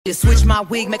Just switch my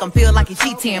wig, make him feel like he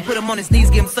cheating. Put him on his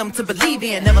knees, give him something to believe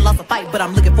in. Never lost a fight, but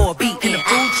I'm looking for a beat in the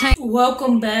food chain.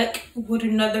 Welcome back with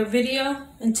another video,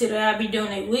 and today I'll be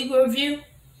doing a wig review.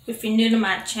 If you're new to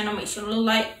my channel, make sure to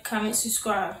like, comment,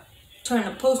 subscribe, turn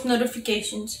on post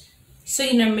notifications so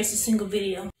you never miss a single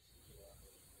video.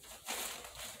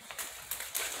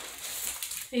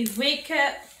 A wig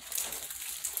cap,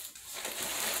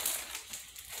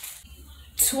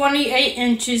 28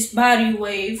 inches body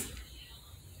wave,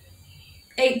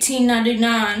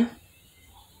 $18.99.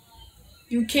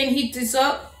 You can heat this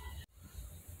up.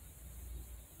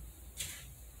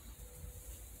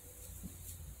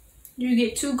 You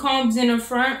get 2 combs in the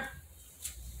front,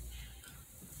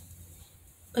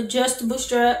 adjustable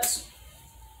straps,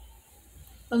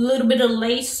 a little bit of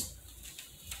lace.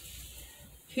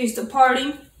 Here's the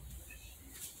parting.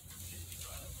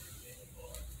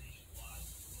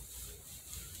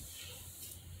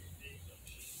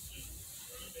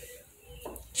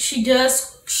 She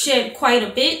does shed quite a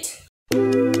bit.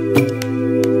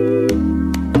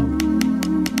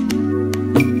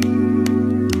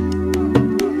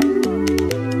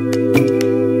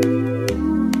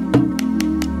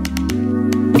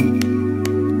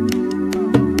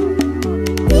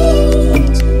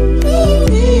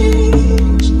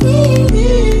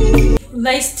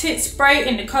 Lace tint spray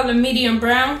in the color medium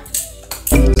brown.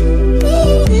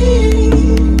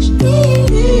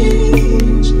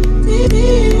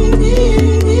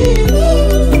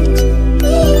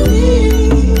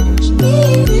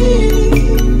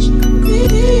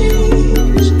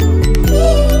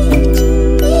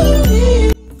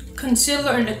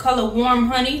 Concealer in the color warm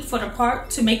honey for the part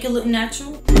to make it look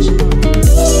natural.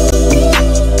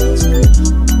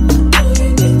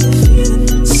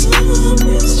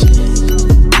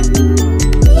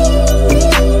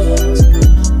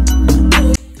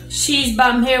 She's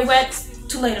bottom hair wax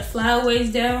to lay the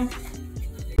flyaways down.